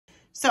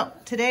So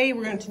today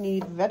we're going to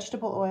need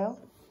vegetable oil,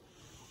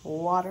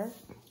 water,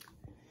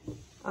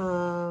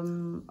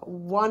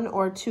 1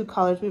 or 2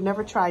 colors. We've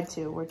never tried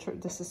to.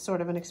 This is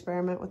sort of an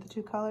experiment with the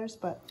 2 colors,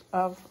 but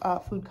of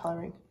food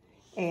coloring,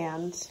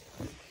 and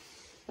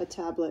a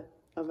tablet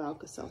of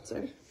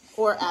Alka-Seltzer,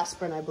 or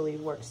aspirin, I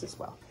believe, works as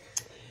well.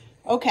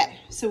 Okay,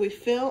 so we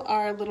fill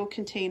our little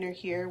container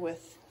here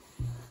with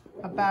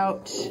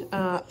about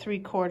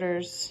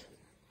 3/4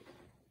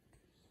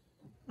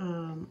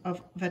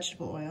 of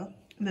vegetable oil.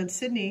 And then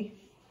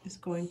Sydney is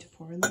going to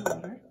pour in the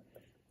water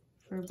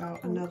for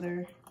about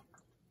another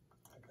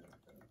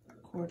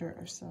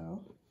 1/4 or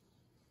so.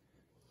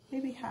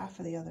 Maybe half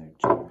of the other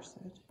jar,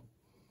 Sid.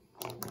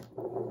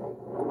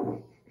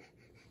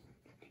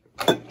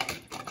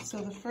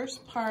 So the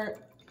first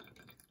part,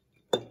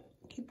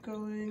 keep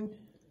going.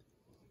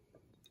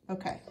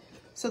 Okay,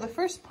 so the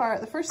first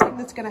thing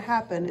that's going to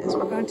happen is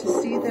we're going to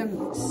see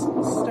them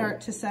start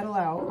to settle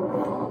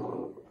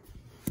out.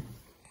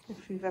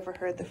 If you've ever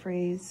heard the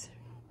phrase,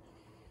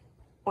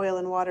 oil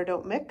and water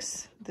don't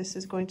mix, this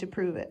is going to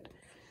prove it.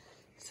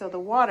 So the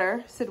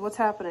water, Sid, what's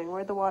happening?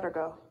 Where'd the water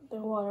go?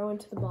 The water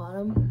went to the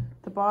bottom.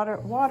 The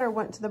water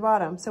went to the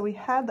bottom. So we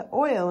had the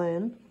oil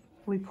in,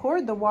 we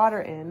poured the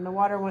water in, the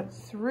water went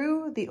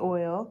through the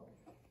oil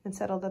and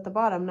settled at the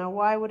bottom. Now,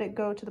 why would it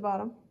go to the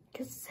bottom?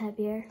 Because it's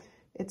heavier.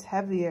 It's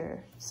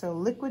heavier. So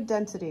liquid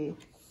density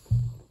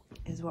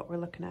is what we're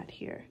looking at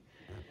here.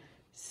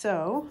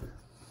 So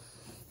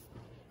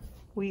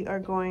we are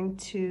going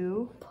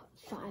to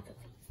 5 of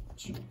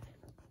each.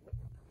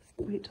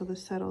 Wait till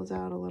this settles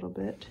out a little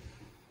bit.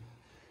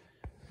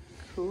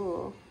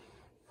 Cool.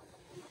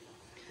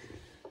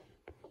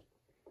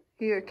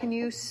 Here, can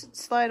you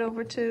slide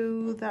over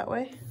to that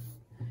way?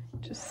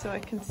 Just so I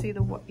can see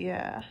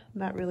yeah,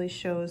 that really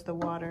shows the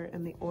water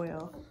and the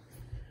oil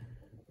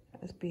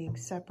as being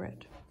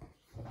separate.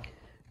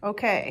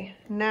 Okay,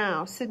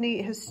 now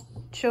Sydney has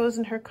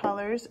chosen her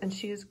colors and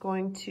she is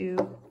going to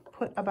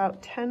put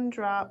about 10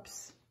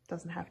 drops,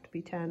 doesn't have to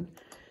be 10,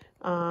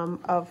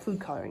 of food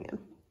coloring in.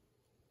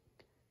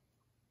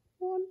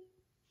 1,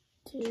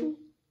 2,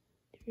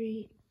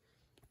 3,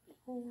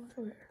 4,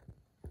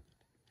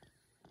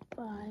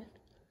 5.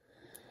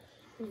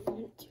 I'm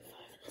going to do 5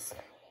 of this.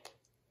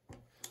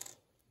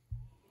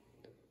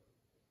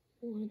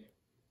 1,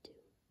 2,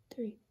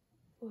 3,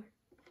 4.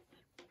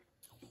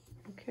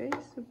 Okay,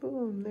 so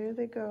boom, there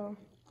they go.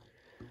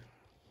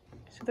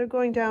 So they're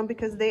going down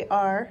because they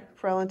are,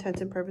 for all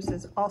intents and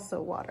purposes,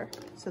 also water.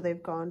 So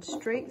they've gone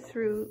straight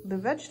through the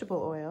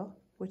vegetable oil,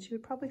 which you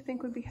would probably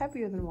think would be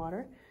heavier than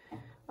water,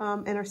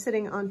 and are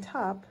sitting on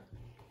top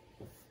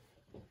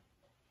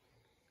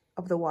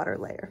of the water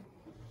layer.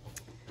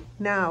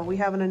 Now we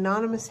have an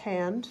anonymous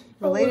hand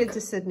related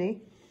to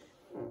Sydney.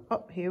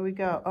 Oh, here we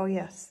go. Oh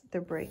yes,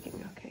 they're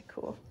breaking. Okay,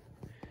 cool.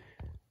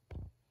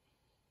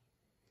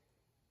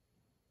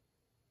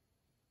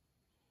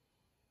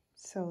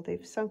 So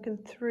they've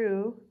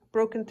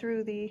broken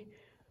through the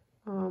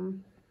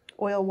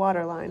oil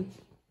water line.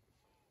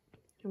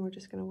 And we're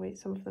just gonna wait.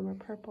 Some of them are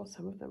purple,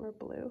 some of them are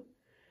blue.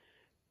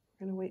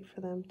 We're gonna wait for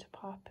them to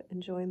pop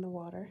and join the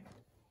water.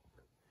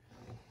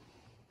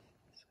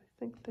 So I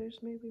think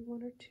there's maybe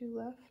 1 or 2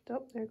 left.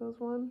 Oh, there goes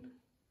one.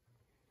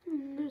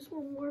 There's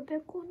one more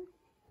big one.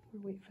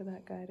 We'll wait for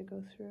that guy to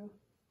go through.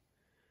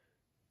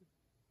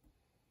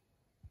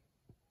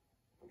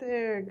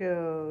 There it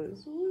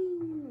goes.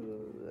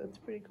 Woo, that's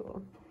pretty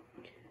cool.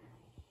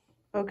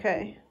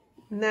 Okay,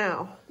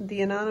 now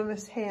the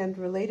anonymous hand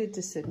related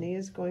to Sydney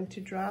is going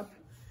to drop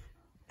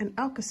an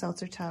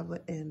Alka-Seltzer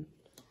tablet in,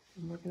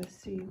 and we're going to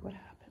see what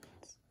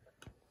happens.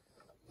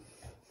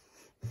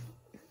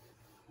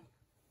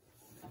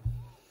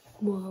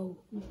 Whoa.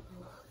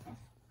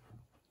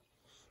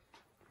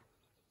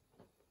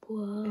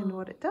 Whoa. And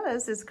what it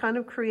does is kind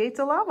of creates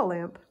a lava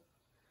lamp.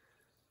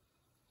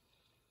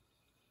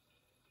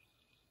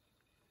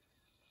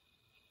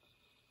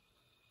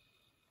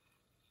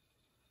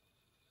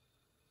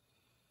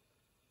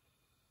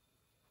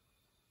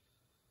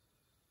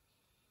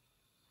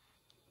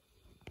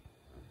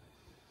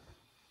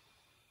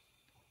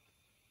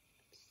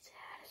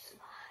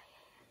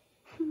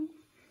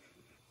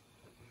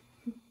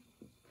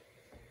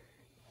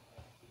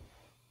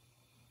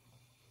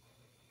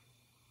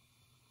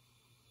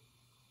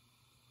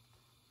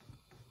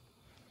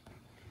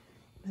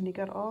 And you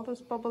got all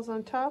those bubbles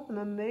on top, and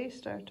then they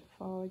start to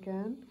fall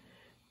again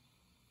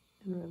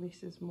and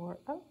releases more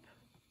up.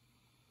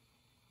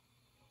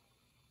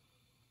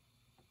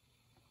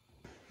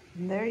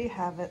 And there you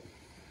have it,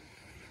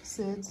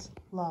 Sid's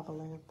lava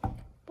lamp.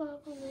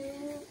 Lava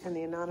lamp. And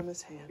the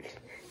anonymous hand.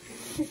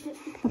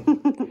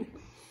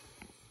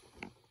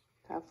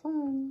 Have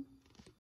fun.